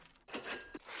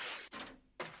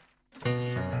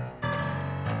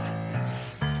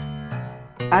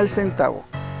al centavo.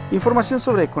 Información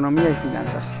sobre economía y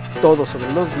finanzas. Todo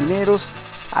sobre los dineros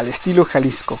al estilo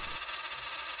Jalisco.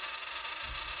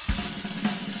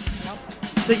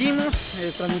 Seguimos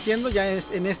transmitiendo ya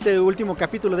en este último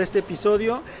capítulo de este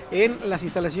episodio en las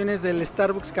instalaciones del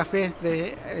Starbucks Café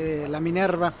de La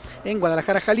Minerva en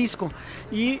Guadalajara, Jalisco.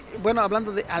 Y bueno,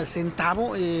 hablando de al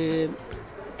centavo,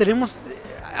 tenemos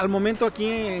al momento aquí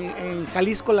en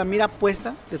Jalisco la mira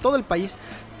puesta de todo el país,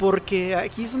 porque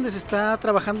aquí es donde se está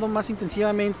trabajando más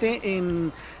intensivamente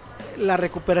en la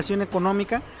recuperación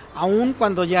económica, aun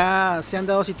cuando ya se han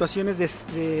dado situaciones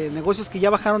de negocios que ya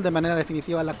bajaron de manera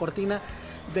definitiva la cortina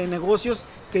de negocios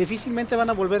que difícilmente van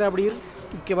a volver a abrir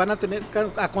y que van a tener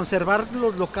a conservar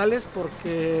los locales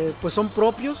porque pues son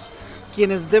propios.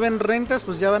 Quienes deben rentas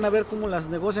pues ya van a ver cómo las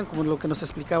negocian, como lo que nos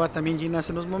explicaba también Gina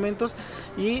hace unos momentos.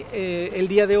 Y el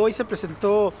día de hoy se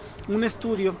presentó un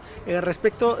estudio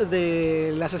respecto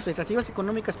de las expectativas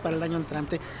económicas para el año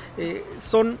entrante.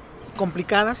 Son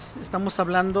complicadas, estamos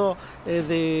hablando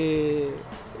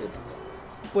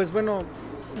pues bueno,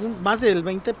 más del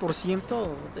 20%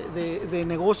 de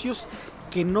negocios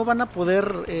que no van a poder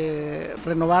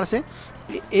renovarse.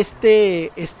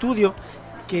 Este estudio,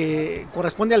 que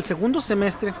corresponde al segundo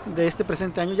semestre de este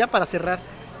presente año, ya para cerrar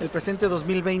el presente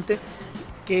 2020,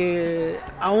 que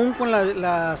aún con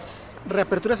las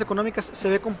reaperturas económicas se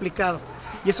ve complicado,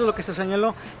 y eso es lo que se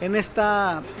señaló en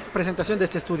esta presentación de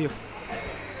este estudio.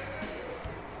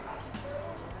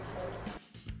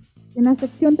 En la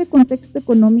sección de contexto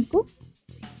económico,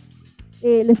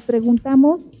 les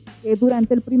preguntamos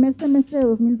durante el primer semestre de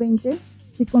 2020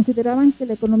 si consideraban que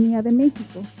la economía de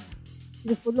México, y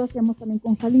después lo hacíamos también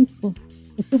con Jalisco,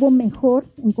 estuvo mejor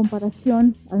en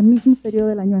comparación al mismo periodo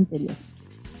del año anterior.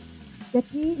 De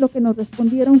aquí lo que nos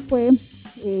respondieron fue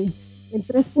el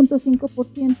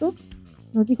 3.5%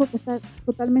 nos dijo que está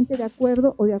totalmente de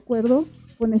acuerdo o de acuerdo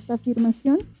con esta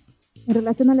afirmación en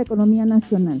relación a la economía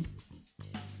nacional.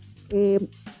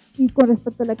 Y con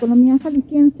respecto a la economía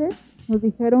jalisciense, nos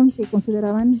dijeron que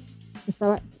consideraban que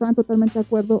estaban totalmente de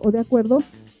acuerdo o de acuerdo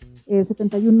el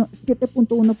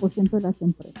 7.1% de las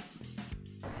empresas.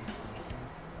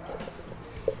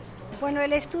 Bueno,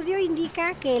 el estudio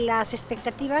indica que las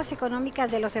expectativas económicas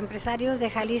de los empresarios de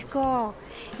Jalisco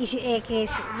que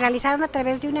realizaron a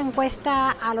través de una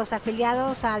encuesta a los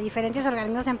afiliados a diferentes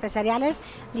organismos empresariales,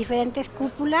 diferentes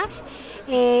cúpulas,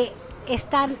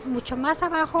 están mucho más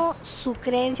abajo su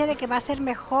creencia de que va a ser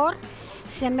mejor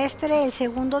semestre el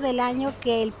segundo del año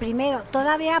que el primero,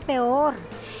 todavía peor.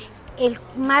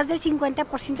 Más del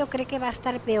 50% cree que va a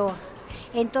estar peor.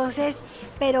 Entonces,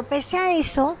 pero pese a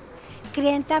eso,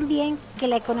 creen también que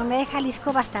la economía de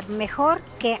Jalisco va a estar mejor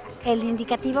que el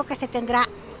indicativo que se tendrá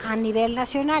a nivel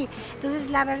nacional. Entonces,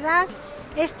 la verdad,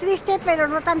 es triste, pero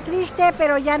no tan triste,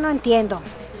 pero ya no entiendo.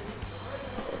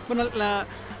 Bueno,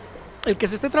 el que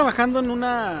se esté trabajando en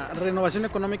una renovación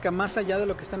económica más allá de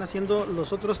lo que están haciendo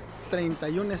los otros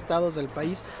 31 estados del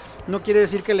país, no quiere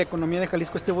decir que la economía de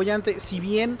Jalisco esté boyante, si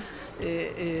bien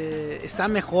está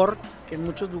mejor que en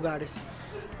muchos lugares.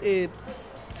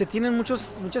 Se tienen muchas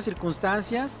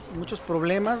circunstancias, muchos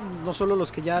problemas, no solo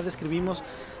los que ya describimos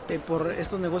por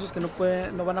estos negocios que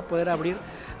no van a poder abrir.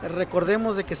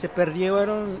 Recordemos de que se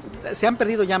han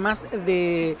perdido ya más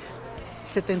de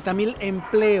 70,000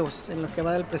 empleos en lo que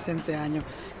va del presente año,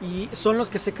 y son los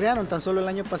que se crearon tan solo el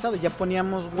año pasado. Ya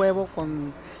poníamos huevo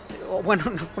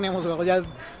no poníamos huevo, ya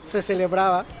se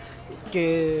celebraba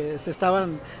que se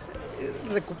estaban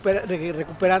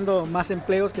recuperando más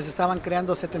empleos, que se estaban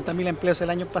creando 70,000 empleos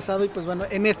el año pasado, y pues bueno,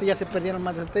 en este ya se perdieron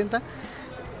más de 70.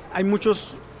 Hay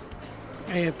muchos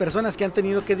personas que han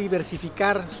tenido que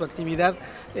diversificar su actividad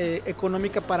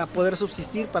económica para poder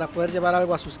subsistir, para poder llevar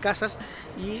algo a sus casas,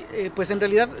 y pues en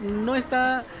realidad no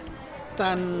está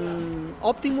tan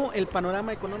óptimo el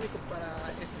panorama económico para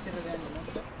este cierre de año,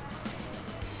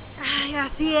 ¿no?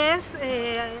 Así es,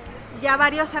 ya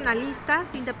varios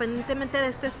analistas, independientemente de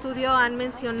este estudio, han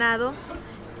mencionado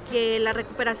que la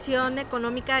recuperación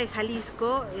económica de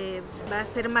Jalisco va a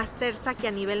ser más tersa que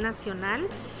a nivel nacional.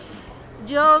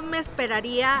 Yo me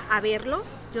esperaría a verlo,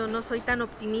 yo no soy tan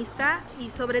optimista, y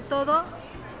sobre todo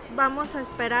vamos a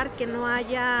esperar que no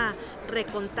haya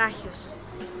recontagios,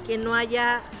 que no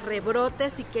haya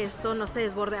rebrotes y que esto no se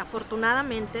desborde.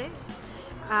 Afortunadamente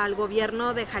al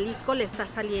gobierno de Jalisco le está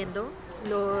saliendo,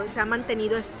 se ha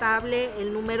mantenido estable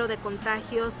el número de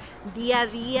contagios día a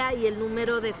día y el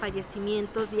número de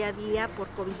fallecimientos día a día por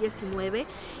COVID-19.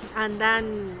 Andan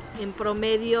en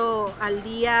promedio al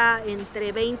día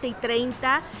entre 20 y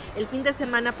 30. El fin de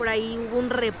semana por ahí hubo un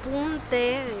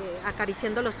repunte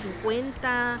acariciando los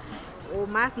 50. o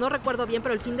más, no recuerdo bien,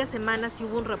 pero el fin de semana sí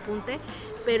hubo un repunte,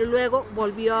 pero luego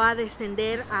volvió a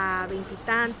descender a 20 y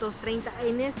tantos, 30,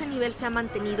 en ese nivel se ha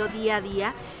mantenido día a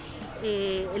día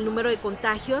el número de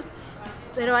contagios.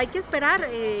 Pero hay que esperar,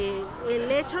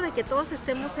 el hecho de que todos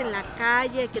estemos en la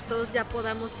calle, que todos ya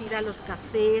podamos ir a los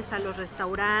cafés, a los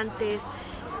restaurantes,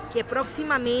 que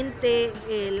próximamente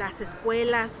las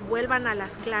escuelas vuelvan a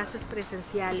las clases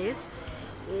presenciales,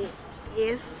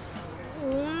 es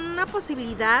una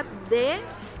posibilidad de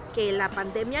que la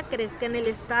pandemia crezca en el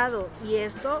estado, y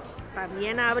esto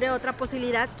también abre otra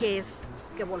posibilidad, que es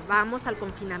que volvamos al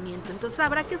confinamiento. Entonces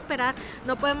habrá que esperar,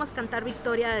 no podemos cantar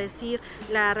victoria de decir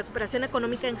la recuperación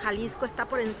económica en Jalisco está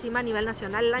por encima a nivel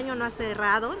nacional, el año no ha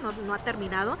cerrado, no ha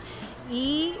terminado,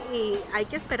 y hay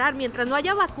que esperar, mientras no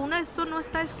haya vacuna esto no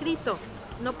está escrito,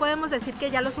 no podemos decir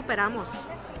que ya lo superamos.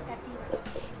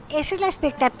 Esa es la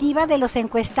expectativa de los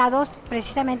encuestados,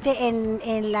 precisamente en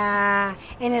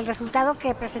el resultado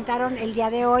que presentaron el día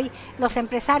de hoy los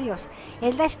empresarios.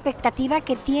 Es la expectativa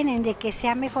que tienen de que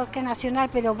sea mejor que nacional,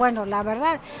 pero bueno, la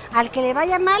verdad, al que le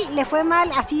vaya mal, le fue mal,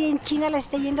 así en China le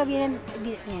esté yendo bien.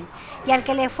 Y al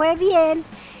que le fue bien,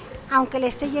 aunque le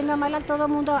esté yendo mal a todo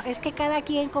mundo, es que cada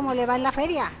quien como le va en la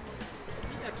feria.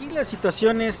 Aquí la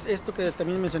situación es esto que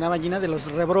también mencionaba Gina, de los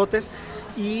rebrotes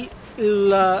y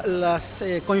las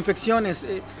coinfecciones.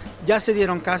 Ya se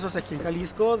dieron casos aquí en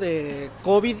Jalisco de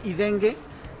COVID y dengue,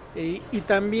 y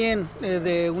también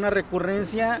de una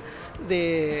recurrencia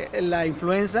de la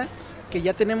influenza, que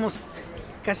ya tenemos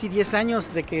casi 10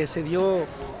 años de que se dio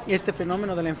este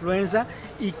fenómeno de la influenza,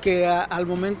 y que al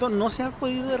momento no se ha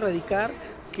podido erradicar,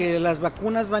 que las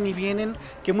vacunas van y vienen,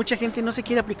 que mucha gente no se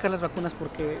quiere aplicar las vacunas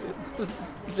porque pues,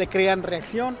 le crean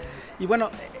reacción. Y bueno,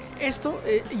 esto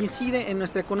incide en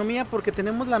nuestra economía porque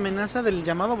tenemos la amenaza del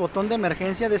llamado botón de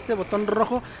emergencia, de este botón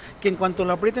rojo, que en cuanto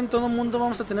lo aprieten todo el mundo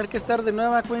vamos a tener que estar de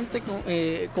nueva cuenta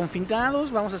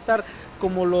confinados, vamos a estar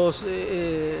como los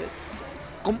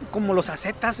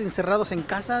ascetas, encerrados en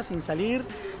casa sin salir,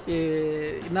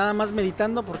 nada más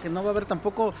meditando, porque no va a haber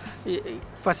tampoco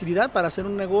facilidad para hacer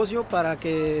un negocio, para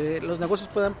que los negocios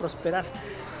puedan prosperar.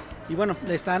 Y bueno,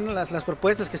 están las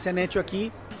propuestas que se han hecho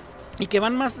aquí, y que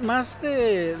van más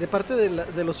de parte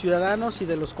de los ciudadanos y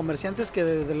de los comerciantes que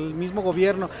del mismo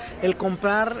gobierno. El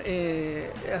comprar,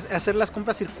 hacer las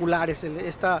compras circulares,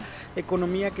 esta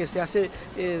economía que se hace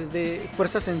de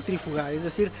fuerza centrífuga, es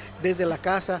decir, desde la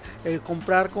casa,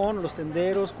 comprar con los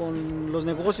tenderos, con los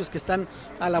negocios que están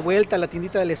a la vuelta, a la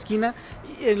tiendita de la esquina,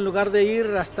 y en lugar de ir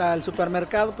hasta el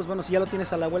supermercado, pues bueno, si ya lo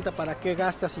tienes a la vuelta, ¿para qué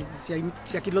gastas?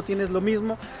 Si aquí lo tienes lo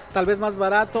mismo, tal vez más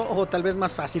barato o tal vez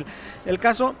más fácil. El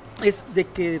caso es de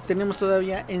que tenemos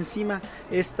todavía encima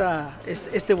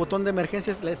este botón de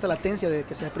emergencia, esta latencia de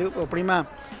que se oprima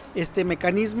este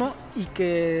mecanismo, y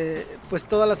que pues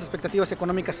todas las expectativas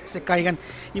económicas se caigan.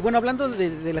 Y bueno, hablando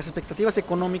de las expectativas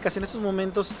económicas, en estos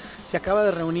momentos se acaba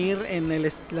de reunir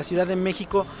en la Ciudad de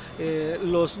México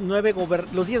los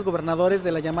 10 gobernadores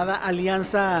de la llamada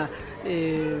Alianza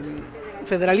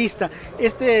Federalista,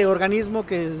 este organismo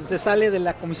que se sale de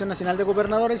la Comisión Nacional de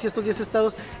Gobernadores, y estos 10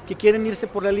 estados que quieren irse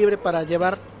por la libre para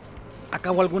llevar a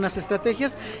cabo algunas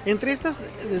estrategias. Entre estas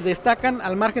destacan,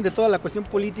 al margen de toda la cuestión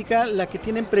política, la que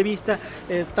tienen prevista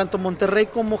tanto Monterrey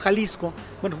como Jalisco,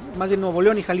 bueno, más bien Nuevo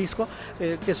León y Jalisco,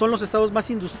 que son los estados más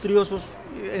industriosos.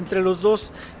 Entre los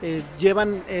dos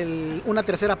llevan una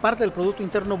tercera parte del Producto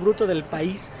Interno Bruto del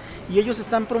país, y ellos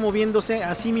están promoviéndose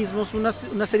a sí mismos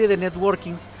una serie de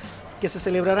networkings que se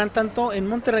celebrarán tanto en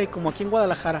Monterrey como aquí en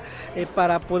Guadalajara,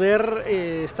 para poder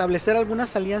establecer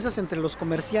algunas alianzas entre los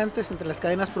comerciantes, entre las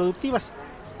cadenas productivas.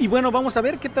 Y bueno, vamos a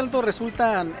ver qué tanto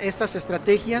resultan estas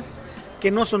estrategias,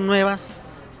 que no son nuevas,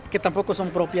 que tampoco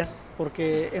son propias,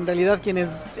 porque en realidad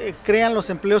quienes crean los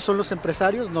empleos son los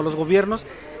empresarios, no los gobiernos.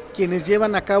 Quienes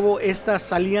llevan a cabo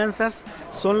estas alianzas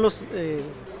son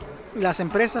las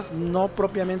empresas, no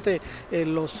propiamente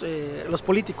los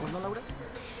políticos, ¿no, Laura?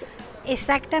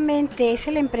 Exactamente, es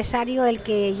el empresario el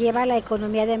que lleva la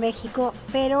economía de México,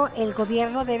 pero el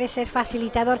gobierno debe ser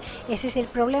facilitador, ese es el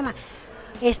problema.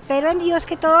 Espero en Dios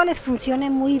que todo les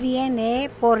funcione muy bien,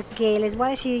 porque les voy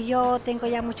a decir, yo tengo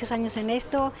ya muchos años en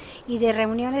esto, y de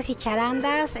reuniones y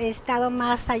charandas he estado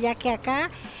más allá que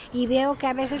acá, y veo que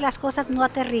a veces las cosas no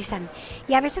aterrizan.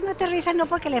 Y a veces no aterrizan no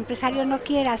porque el empresario no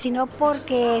quiera, sino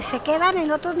porque se quedan en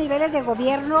otros niveles de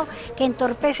gobierno que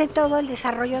entorpecen todo el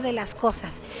desarrollo de las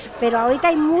cosas. Pero ahorita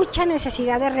hay mucha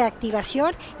necesidad de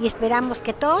reactivación, y esperamos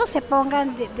que todos se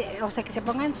pongan, que se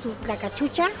pongan la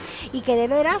cachucha, y que de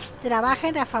veras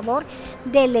trabajen a favor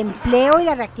del empleo y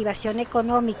la reactivación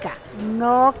económica,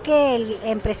 no que el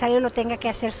empresario lo tenga que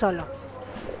hacer solo.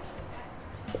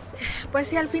 Pues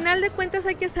sí, al final de cuentas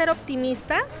hay que ser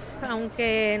optimistas,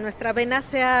 aunque nuestra vena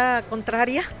sea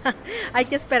contraria, hay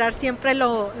que esperar siempre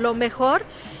lo mejor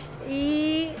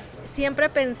y siempre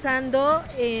pensando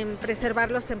en preservar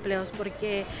los empleos,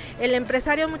 porque el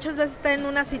empresario muchas veces está en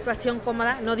una situación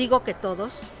cómoda, no digo que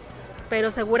todos,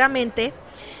 pero seguramente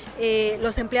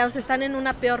los empleados están en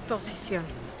una peor posición.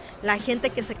 La gente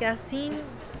que se queda sin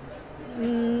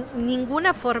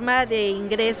ninguna forma de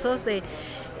ingresos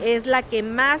es la que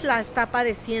más la está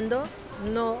padeciendo.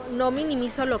 No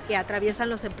minimizo lo que atraviesan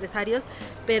los empresarios,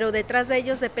 pero detrás de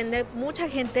ellos depende mucha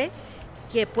gente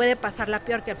que puede pasarla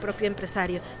peor que el propio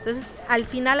empresario. Entonces, al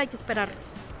final hay que esperar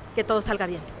que todo salga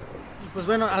bien. Pues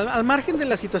bueno, al margen de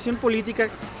la situación política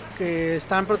que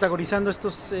están protagonizando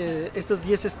estos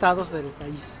 10 estados del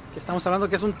país, que estamos hablando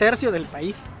que es un tercio del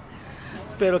país,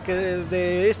 pero que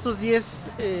de estos 10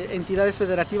 entidades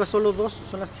federativas, solo 2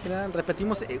 son las que generan,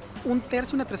 repetimos, un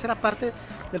tercio, una tercera parte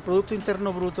del Producto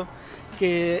Interno Bruto,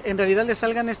 que en realidad les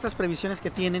salgan estas previsiones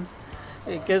que tienen,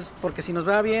 que es porque si nos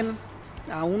va bien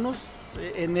a unos,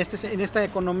 en esta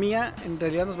economía, en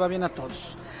realidad nos va bien a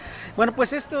todos. Bueno,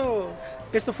 pues esto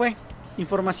fue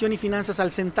Información y Finanzas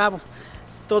al Centavo,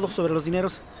 todo sobre los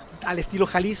dineros al estilo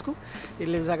Jalisco.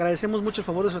 Les agradecemos mucho el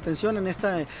favor de su atención en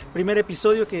este primer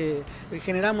episodio que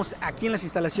generamos aquí en las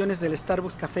instalaciones del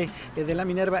Starbucks Café de la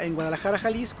Minerva en Guadalajara,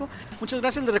 Jalisco. Muchas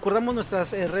gracias, les recordamos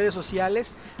nuestras redes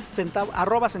sociales,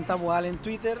 @centavoal en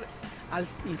Twitter, al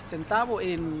Centavo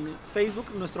en Facebook,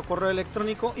 nuestro correo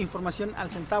electrónico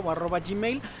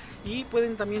informacionalcentavo@gmail, y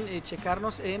pueden también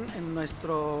checarnos en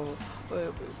nuestro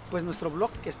nuestro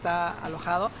blog, que está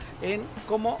alojado en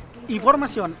como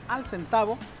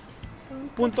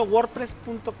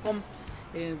informacionalcentavo.wordpress.com,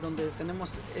 donde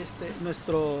tenemos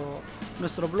nuestro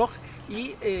blog,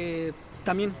 y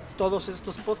también todos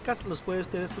estos podcasts los puede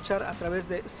usted escuchar a través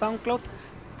de SoundCloud.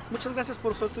 Muchas gracias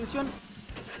por su atención.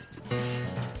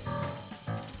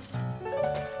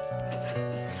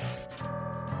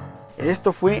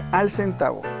 Esto fue Al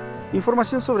Centavo,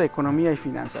 información sobre economía y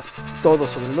finanzas, todo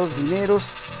sobre los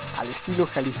dineros al estilo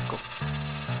Jalisco.